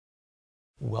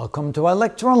Welcome to our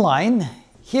lecture online.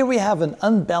 Here we have an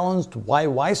unbalanced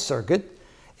YY circuit,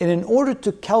 and in order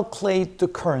to calculate the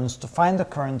currents, to find the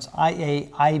currents IA,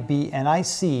 IB, and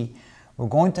IC, we're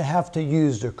going to have to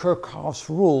use the Kirchhoff's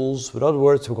rules. In other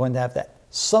words, we're going to have to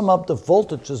sum up the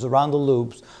voltages around the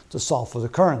loops to solve for the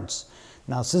currents.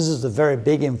 Now, since this is a very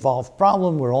big involved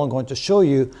problem, we're only going to show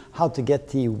you how to get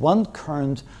the one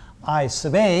current I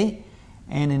sub A,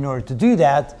 and in order to do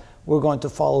that, we're going to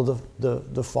follow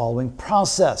the following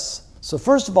process. So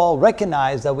first of all,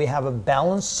 recognize that we have a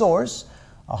balanced source,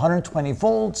 120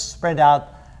 volts spread out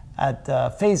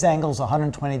at phase angles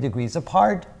 120 degrees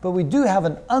apart, but we do have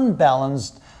an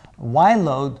unbalanced Y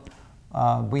load.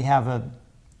 We have a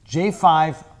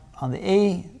J5 on the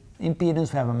A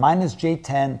impedance, we have a minus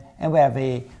J10, and we have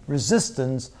a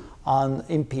resistance on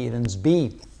impedance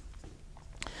B.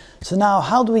 So now,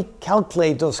 how do we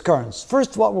calculate those currents?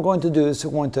 First, what we're going to do is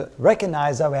we're going to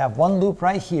recognize that we have one loop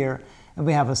right here, and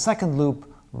we have a second loop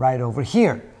right over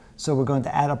here. So we're going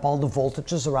to add up all the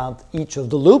voltages around each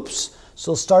of the loops.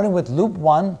 So starting with loop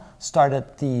 1, start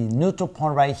at the neutral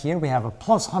point right here. We have a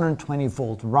plus 120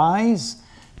 volt rise.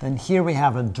 Then here we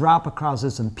have a drop across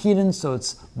this impedance, so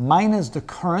it's minus the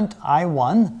current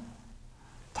I1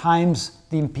 times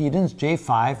the impedance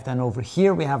J5. Then over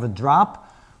here we have a drop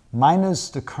minus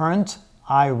the current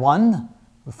I1,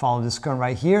 we follow this current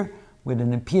right here, with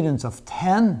an impedance of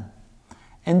 10.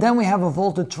 And then we have a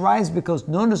voltage rise because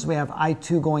notice we have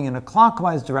I2 going in a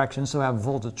clockwise direction, so we have a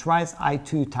voltage rise,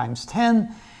 I2 times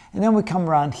 10. And then we come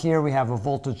around here, we have a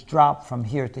voltage drop from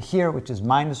here to here, which is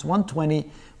minus 120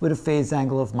 with a phase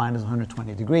angle of minus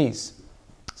 120 degrees.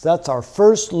 So that's our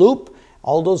first loop.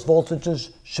 All those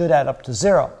voltages should add up to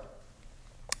 0.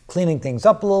 Cleaning things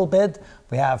up a little bit,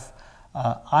 we have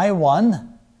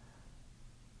I1,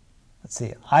 let's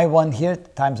see, I1 here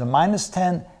times a minus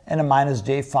 10 and a minus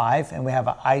J5, and we have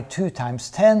a I2 times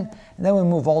 10, and then we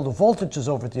move all the voltages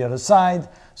over to the other side,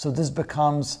 so this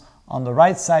becomes, on the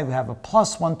right side, we have a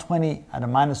plus 120 at a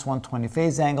minus 120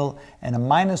 phase angle, and a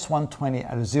minus 120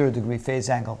 at a 0 degree phase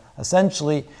angle.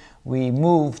 Essentially, we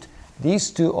moved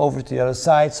these two over to the other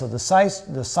side, so the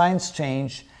signs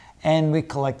change, and we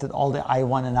collected all the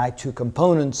I1 and I2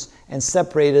 components and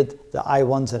separated the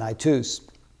I1s and I2s.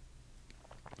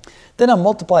 Then I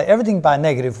multiply everything by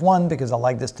negative 1 because I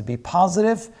like this to be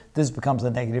positive. This becomes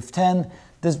a negative 10.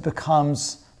 This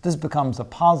becomes a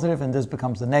positive, and this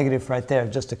becomes a negative right there,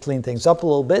 just to clean things up a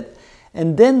little bit.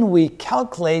 And then we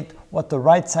calculate what the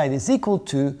right side is equal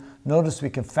to. Notice we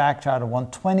can factor out a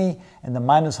 120, and the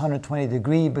minus 120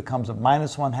 degree becomes a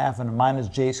minus 1/2 and a minus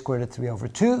J squared at 3 over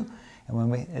 2. And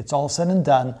when it's all said and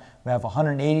done, we have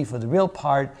 180 for the real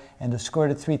part and the square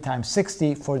root of 3 times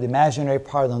 60 for the imaginary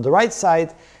part on the right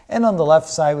side. And on the left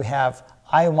side, we have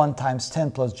I1 times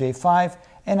 10 plus J5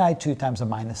 and I2 times a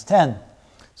minus 10.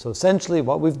 So essentially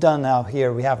what we've done now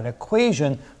here, we have an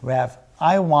equation. We have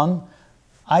I1,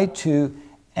 I2,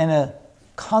 and a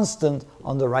constant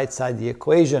on the right side of the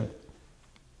equation.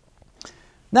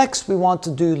 Next, we want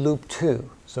to do loop 2.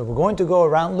 So we're going to go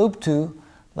around loop 2.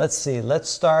 Let's see, let's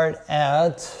start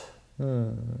at,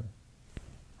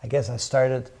 I guess I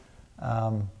started,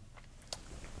 I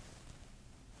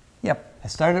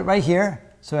started right here.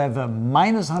 So I have a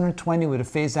minus 120 with a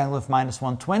phase angle of minus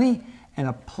 120 and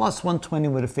a plus 120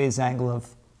 with a phase angle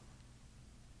of,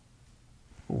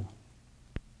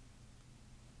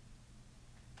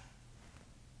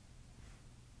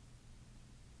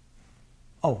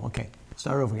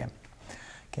 start over again.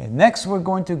 Okay, next we're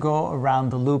going to go around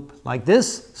the loop like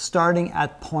this, starting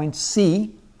at point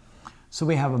C. So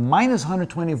we have a minus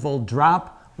 120 volt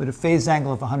drop with a phase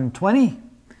angle of 120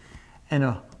 and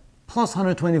a plus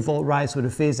 120 volt rise with a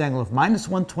phase angle of minus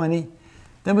 120.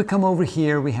 Then we come over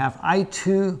here, we have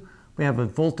I2, we have a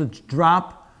voltage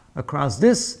drop across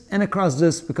this and across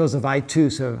this because of I2.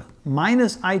 So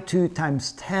minus I2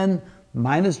 times 10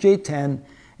 minus J10.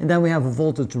 And then we have a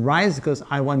voltage rise because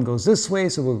I1 goes this way,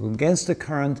 so we'll go against the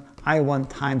current, I1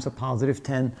 times a positive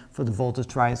 10 for the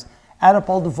voltage rise. Add up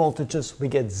all the voltages, we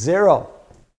get 0.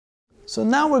 So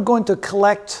now we're going to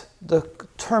collect the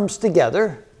terms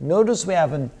together. Notice we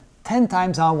have a 10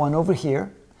 times I1 over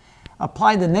here.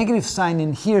 Apply the negative sign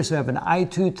in here, so we have an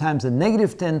I2 times a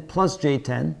negative 10 plus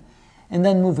J10. And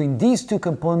then moving these two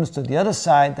components to the other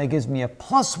side, that gives me a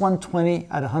plus 120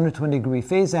 at a 120 degree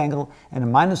phase angle and a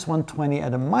minus 120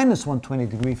 at a minus 120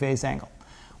 degree phase angle.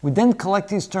 We then collect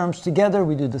these terms together.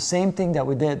 We do the same thing that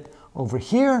we did over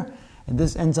here. And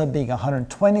this ends up being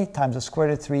 120 times the square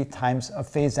root of 3 times a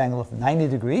phase angle of 90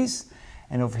 degrees.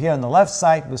 And over here on the left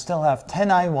side, we still have 10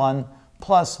 I1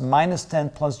 plus minus 10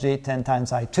 plus J10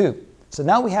 times I2. So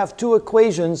now we have two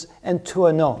equations and two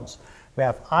unknowns. We We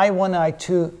have I1 and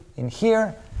I2 in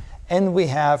here, and we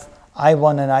have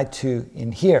I1 and I2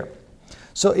 in here.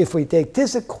 So if we take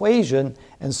this equation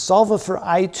and solve it for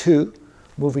I2,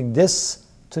 moving this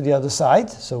to the other side,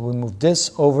 so we move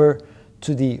this over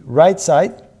to the right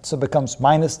side, so it becomes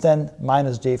minus 10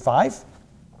 minus J5.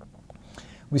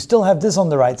 We still have this on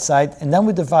the right side, and then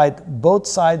we divide both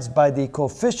sides by the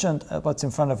coefficient of what's in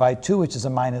front of I2, which is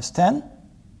a minus 10. And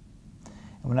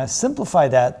when I simplify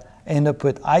that, I end up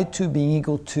with I2 being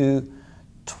equal to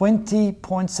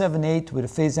 20.78 with a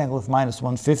phase angle of minus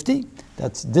 150.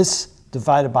 That's this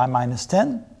divided by minus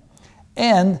 10.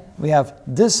 And we have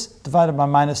this divided by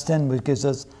minus 10, which gives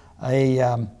us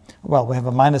a, well, we have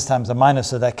a minus times a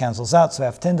minus, so that cancels out. So we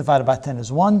have 10 divided by 10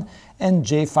 is 1, and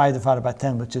J5 divided by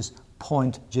 10, which is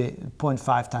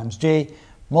 0.5 times J,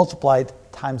 multiplied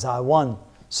times I1.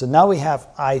 So now we have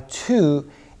I2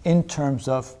 in terms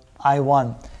of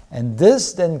I1. And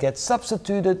this then gets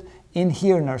substituted in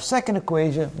here in our second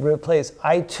equation. We replace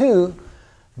I2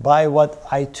 by what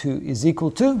I2 is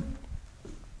equal to.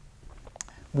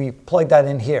 We plug that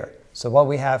in here. So what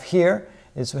we have here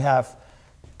is we have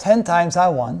 10 times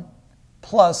I1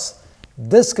 plus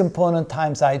this component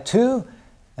times I2,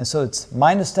 and so it's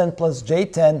minus 10 plus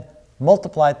J10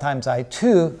 multiplied times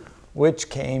I2, which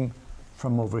came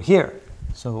from over here.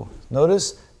 So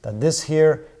notice that this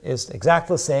here is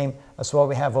exactly the same as what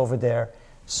we have over there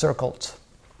circled.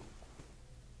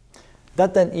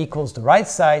 That then equals the right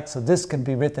side, so this can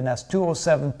be written as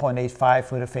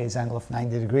 207.85 with a phase angle of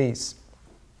 90 degrees.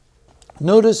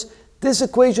 Notice this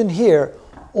equation here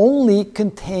only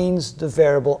contains the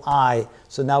variable I.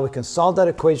 So now we can solve that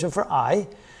equation for I,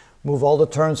 move all the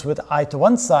terms with I to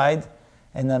one side,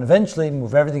 and then eventually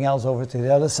move everything else over to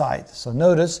the other side. So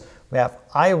notice we have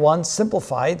I1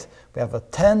 simplified. We have a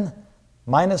 10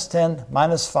 minus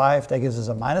 5, that gives us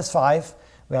a minus 5.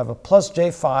 We have a plus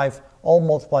J5, all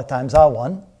multiplied times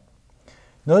I1.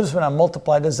 Notice when I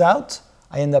multiply this out,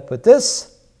 I end up with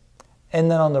this.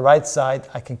 And then on the right side,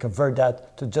 I can convert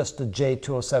that to just the J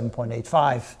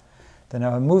 207.85. Then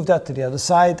I move that to the other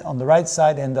side. On the right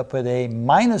side, I end up with a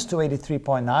minus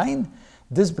 283.9.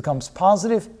 This becomes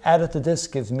positive. Added to this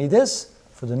gives me this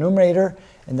for the numerator.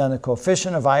 And then the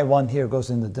coefficient of I1 here goes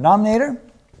in the denominator.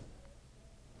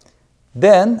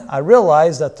 Then I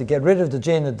realize that to get rid of the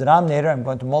J in the denominator, I'm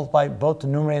going to multiply both the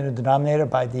numerator and denominator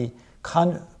by the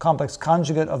complex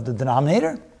conjugate of the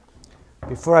denominator.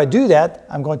 Before I do that,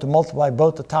 I'm going to multiply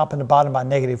both the top and the bottom by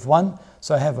negative 1.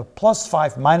 So I have a plus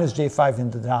 5 minus J5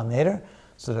 in the denominator.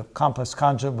 So the complex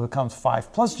conjugate becomes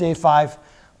 5 plus J5.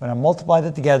 When I multiply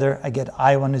that together, I get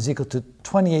I1 is equal to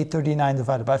 2839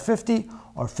 divided by 50,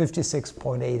 or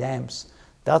 56.8 amps.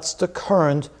 That's the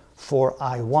current for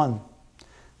I1.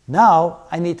 Now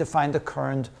I need to find the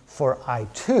current for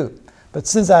I2. But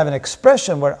since I have an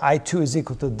expression where I2 is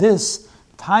equal to this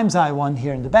times I1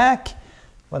 here in the back,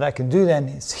 what I can do then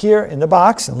is here in the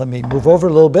box, and let me move over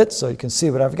a little bit so you can see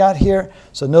what I've got here.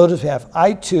 So notice we have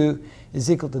I2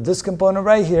 is equal to this component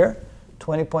right here,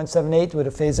 20.78 with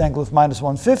a phase angle of minus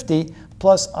 150,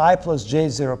 plus I plus J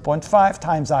 0.5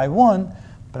 times I1,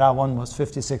 but I1 was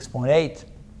 56.8.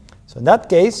 So in that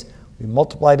case, we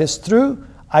multiply this through,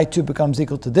 I2 becomes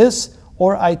equal to this,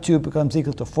 or I2 becomes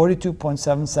equal to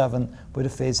 42.77 with a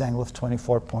phase angle of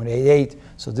 24.88.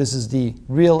 So this is the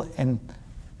real and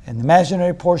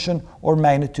imaginary portion, or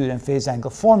magnitude and phase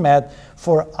angle format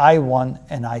for I1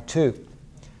 and I2.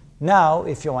 Now,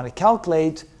 if you want to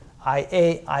calculate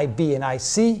IA, IB, and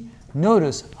IC,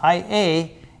 notice IA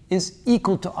is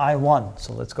equal to I1.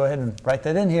 So let's go ahead and write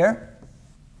that in here.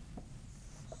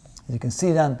 You can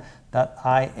see then that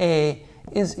IA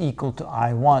is equal to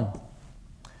I1.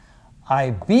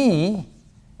 IB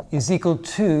is equal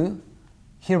to,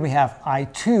 here we have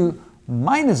I2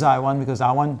 minus I1, because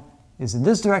I1 is in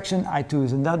this direction, I2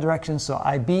 is in that direction, so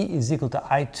IB is equal to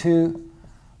I2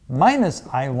 minus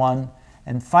I1,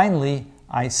 and finally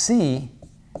IC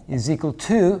is equal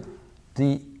to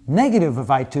the negative of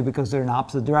I2, because they're in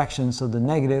opposite directions, so the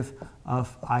negative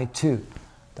of I2.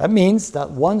 That means that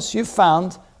once you've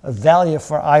found a value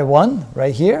for I1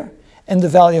 right here, and the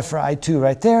value for I2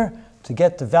 right there, to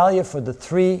get the value for the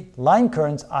three line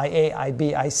currents, IA,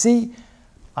 IB, IC,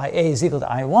 IA is equal to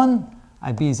I1,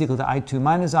 IB is equal to I2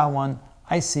 minus I1,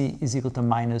 IC is equal to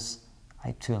minus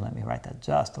I2. Let me write that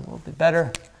just a little bit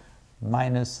better.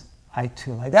 Minus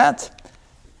I2 like that.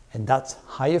 And that's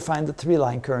how you find the three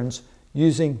line currents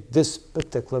using this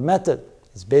particular method.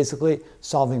 It's basically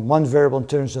solving one variable in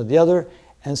terms of the other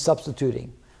and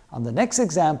substituting. On the next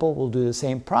example, we'll do the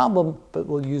same problem, but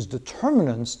we'll use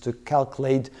determinants to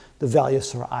calculate the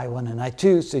values for I1 and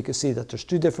I2. So you can see that there's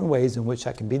two different ways in which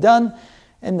that can be done.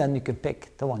 and then you can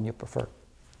pick the one you prefer.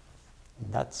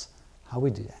 And that's how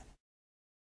we do that.